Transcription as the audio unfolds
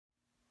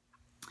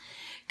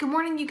Good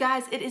morning, you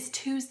guys. It is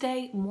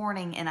Tuesday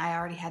morning and I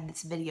already had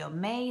this video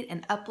made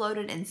and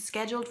uploaded and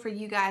scheduled for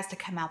you guys to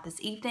come out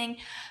this evening.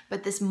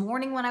 But this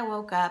morning when I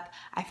woke up,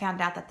 I found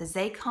out that the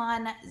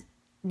ZAYCON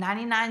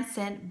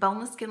 99-cent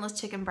boneless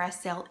skinless chicken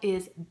breast sale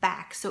is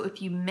back. So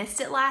if you missed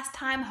it last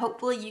time,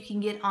 hopefully you can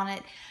get on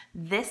it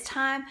this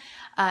time.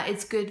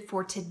 It's good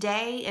for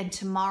today and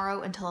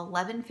tomorrow until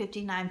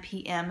 11:59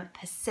 p.m.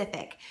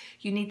 Pacific.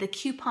 You need the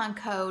coupon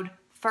code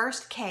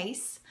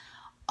FIRSTCASE,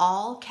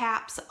 all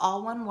caps,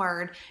 all one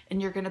word, and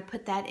you're going to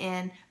put that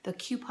in the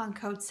coupon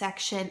code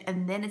section,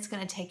 and then it's going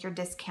to take your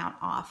discount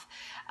off.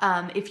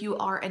 If you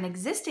are an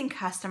existing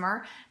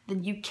customer,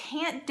 then you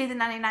can't do the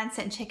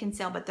 99-cent chicken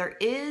sale, but there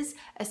is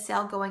a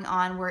sale going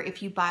on where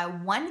if you buy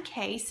one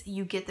case,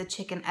 you get the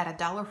chicken at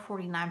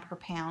 $1.49 per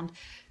pound.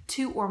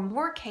 2 or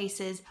more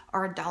cases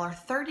are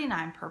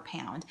 $1.39 per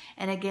pound.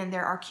 And again,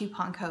 there are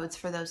coupon codes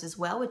for those as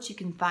well, which you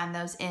can find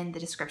those in the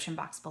description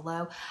box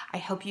below. I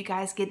hope you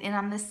guys get in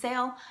on this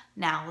sale.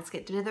 Now let's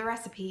get to the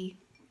recipe.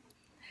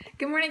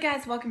 Good morning,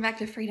 guys. Welcome back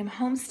to Freedom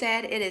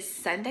Homestead. It is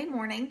Sunday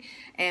morning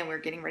and we're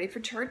getting ready for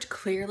church.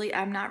 Clearly,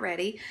 I'm not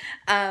ready,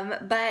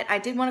 but I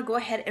did want to go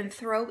ahead and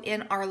throw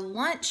in our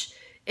lunch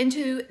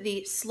into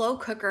the slow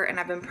cooker, and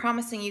I've been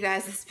promising you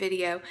guys this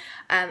video.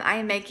 I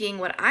am making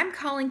what I'm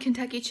calling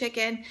Kentucky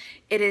chicken.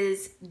 It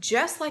is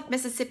just like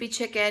Mississippi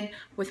chicken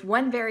with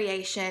one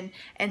variation,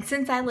 and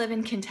since I live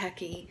in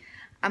Kentucky,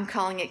 I'm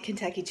calling it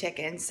Kentucky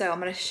chicken. So I'm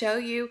going to show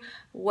you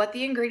what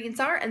the ingredients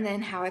are and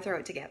then how I throw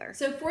it together.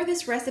 So for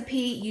this recipe,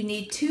 you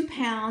need 2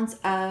 pounds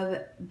of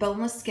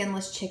boneless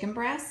skinless chicken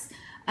breasts.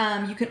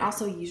 You can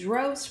also use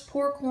roast,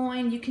 pork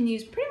loin. You can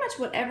use pretty much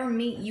whatever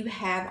meat you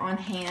have on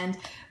hand,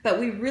 but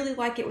we really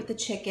like it with the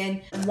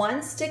chicken.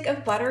 1 stick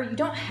of butter. You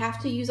don't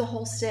have to use a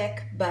whole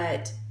stick,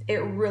 but it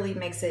really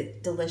makes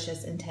it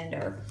delicious and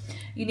tender.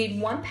 You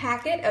need 1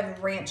 packet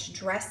of ranch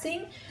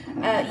dressing.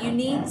 You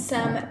need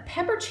some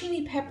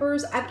pepperoncini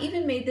peppers. I've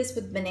even made this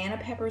with banana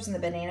peppers, and the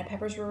banana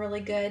peppers were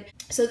really good.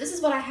 So this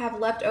is what I have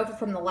left over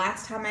from the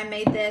last time I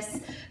made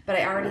this, but I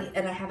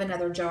have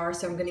another jar,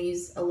 so I'm gonna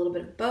use a little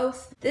bit of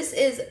both. This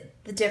is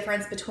the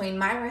difference between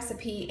my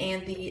recipe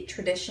and the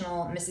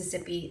traditional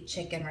Mississippi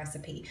chicken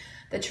recipe.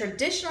 The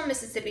traditional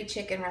Mississippi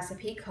chicken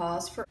recipe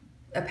calls for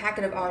a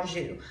packet of au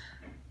jus,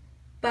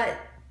 but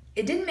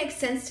it didn't make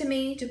sense to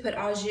me to put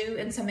au jus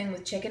in something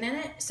with chicken in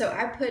it, so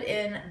I put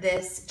in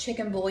this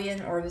chicken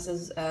bouillon, or this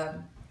is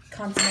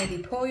consommé di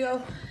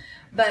pollo.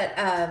 But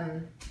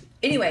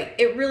anyway,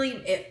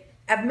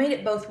 I've made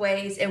it both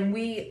ways, and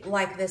we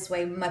like this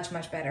way much,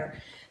 much better.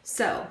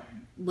 So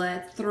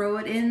let's throw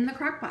it in the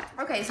crock pot.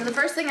 Okay, so the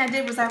first thing I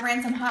did was I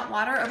ran some hot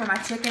water over my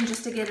chicken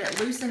just to get it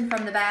loosened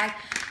from the bag,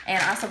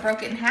 and I also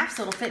broke it in half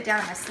so it'll fit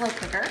down in my slow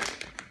cooker.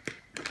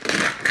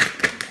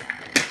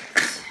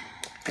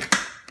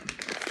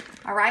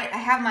 All right, I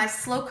have my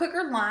slow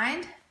cooker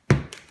lined.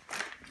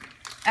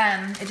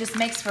 It just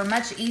makes for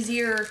much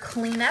easier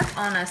cleanup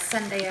on a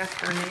Sunday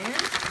afternoon.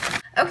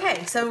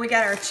 Okay, so we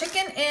got our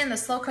chicken in the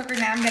slow cooker.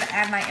 Now I'm gonna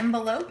add my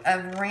envelope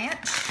of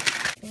ranch.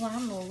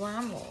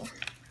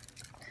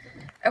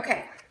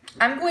 Okay,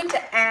 I'm going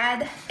to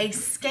add a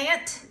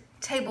scant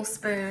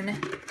tablespoon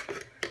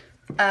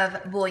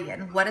of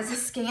bouillon. What is a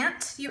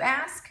scant, you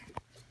ask?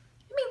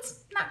 It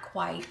means not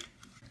quite.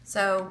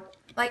 So,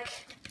 like,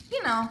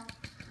 you know,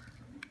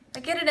 I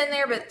get it in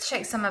there, but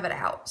shake some of it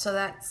out. So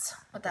that's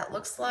what that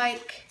looks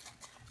like.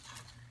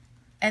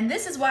 And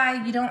this is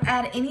why you don't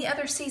add any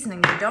other seasoning.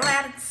 You don't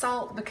add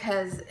salt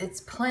because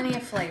it's plenty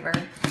of flavor.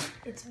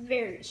 It's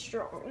very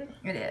strong.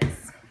 It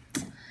is.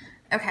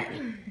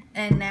 Okay,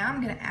 and now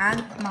I'm gonna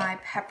add my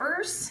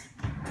peppers.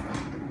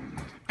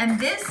 And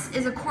this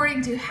is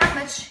according to how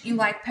much you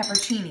like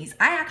pepperoncinis.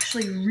 I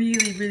actually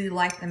really, really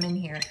like them in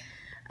here.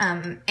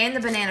 And the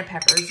banana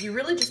peppers. You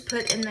really just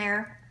put in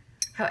there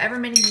however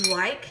many you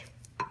like.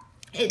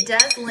 It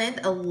does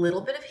lend a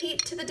little bit of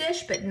heat to the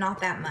dish, but not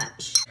that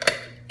much.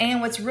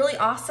 And what's really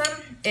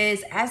awesome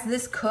is as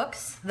this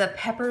cooks, the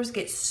peppers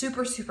get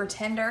super, super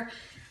tender.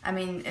 I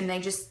mean, and they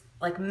just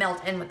like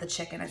melt in with the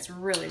chicken. It's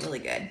really, really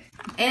good.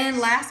 And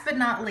last but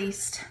not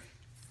least,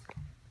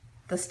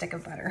 the stick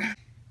of butter.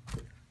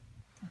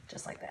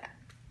 Just like that.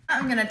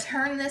 I'm gonna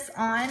turn this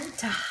on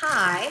to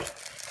high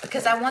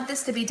because I want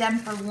this to be done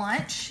for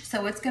lunch.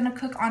 So it's gonna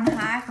cook on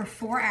high for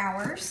 4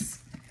 hours.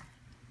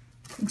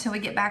 Until we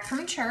get back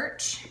from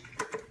church.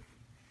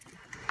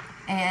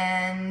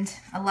 And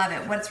I love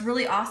it. What's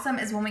really awesome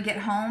is when we get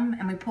home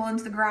and we pull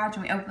into the garage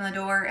and we open the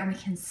door and we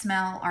can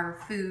smell our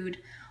food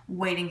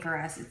waiting for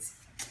us.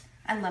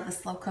 I love the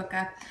slow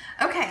cooker.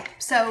 Okay,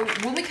 so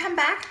when we come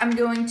back, I'm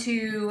going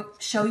to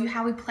show you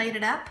how we plate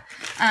it up.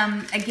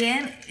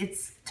 Again,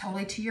 it's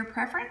totally to your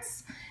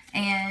preference,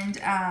 and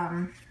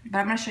but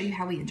I'm gonna show you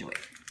how we enjoy it.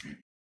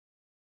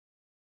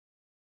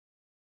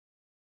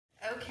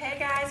 Okay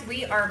guys,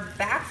 we are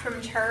back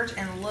from church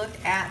and look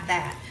at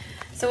that.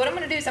 So what I'm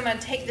gonna do is I'm gonna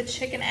take the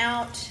chicken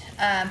out,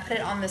 put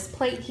it on this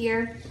plate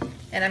here,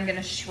 and I'm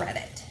gonna shred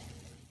it.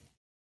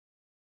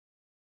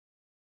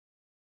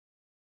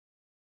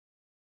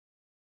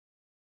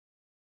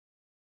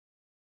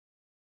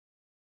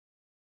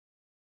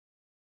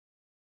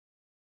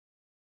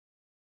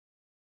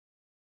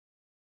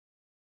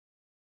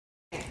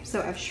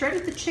 so I've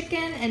shredded the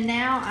chicken and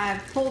now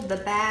I've pulled the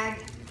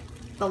bag,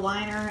 the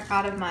liner,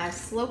 out of my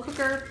slow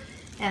cooker,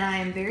 and I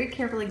am very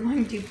carefully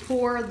going to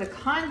pour the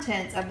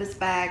contents of this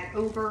bag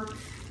over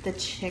the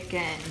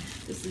chicken.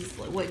 This is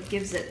what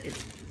gives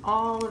it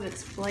all of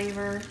its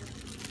flavor,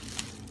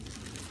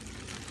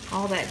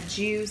 all that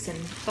juice and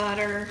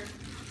butter,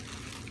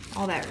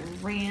 all that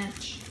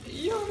ranch.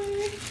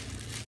 Yummy!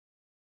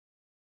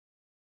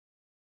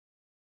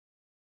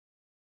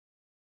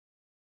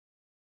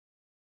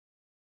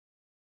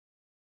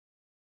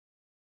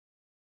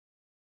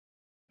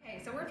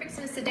 Okay, so we're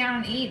fixing to sit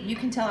down and eat. You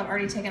can tell I've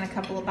already taken a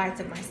couple of bites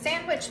of my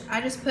sandwich.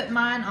 I just put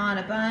mine on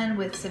a bun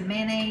with some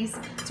mayonnaise.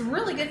 It's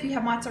really good if you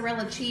have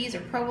mozzarella cheese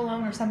or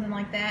provolone or something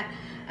like that.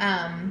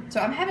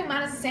 So I'm having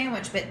mine as a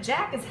sandwich, but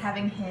Jack is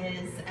having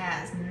his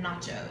as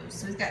nachos.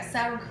 So he's got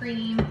sour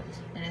cream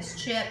and his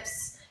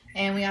chips,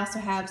 and we also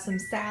have some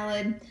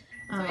salad.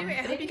 So anyway,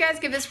 I hope you guys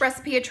give this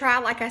recipe a try.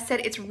 Like I said,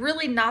 it's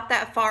really not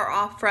that far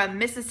off from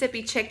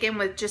Mississippi chicken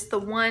with just the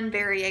one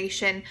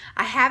variation.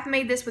 I have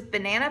made this with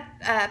banana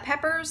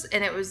peppers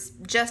and it was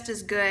just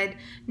as good.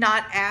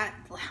 I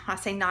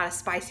say not as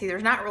spicy.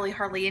 There's not really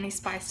hardly any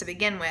spice to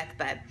begin with,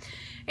 but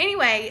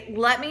anyway,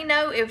 let me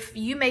know if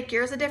you make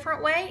yours a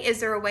different way.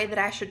 Is there a way that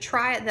I should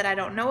try it that I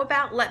don't know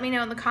about? Let me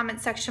know in the comment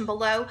section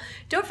below.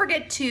 Don't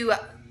forget to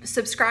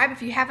subscribe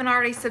if you haven't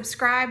already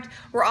subscribed.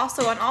 We're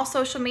also on all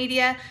social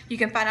media. You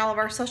can find all of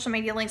our social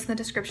media links in the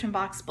description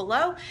box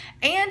below.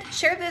 And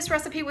share this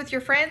recipe with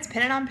your friends,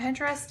 pin it on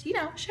Pinterest, you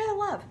know, share the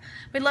love.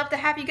 We'd love to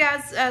have you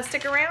guys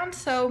stick around.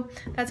 So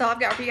that's all I've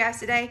got for you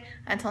guys today.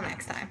 Until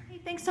next time.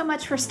 Thanks so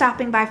much for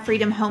stopping by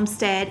Freedom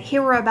Homestead.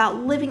 Here we're about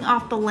living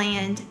off the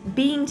land,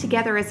 being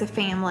together as a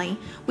family.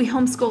 We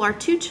homeschool our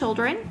 2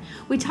 children.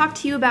 We talk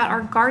to you about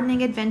our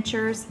gardening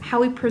adventures, how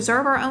we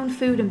preserve our own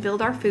food and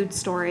build our food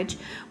storage.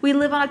 We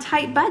live on a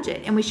tight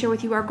budget and we share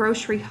with you our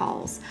grocery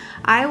hauls.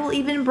 I will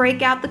even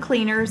break out the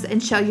cleaners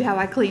and show you how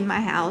I clean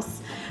my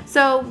house.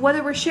 So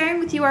whether we're sharing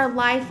with you our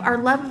life, our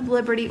love of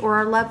liberty, or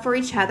our love for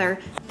each other,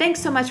 thanks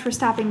so much for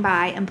stopping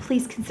by and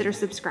please consider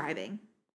subscribing.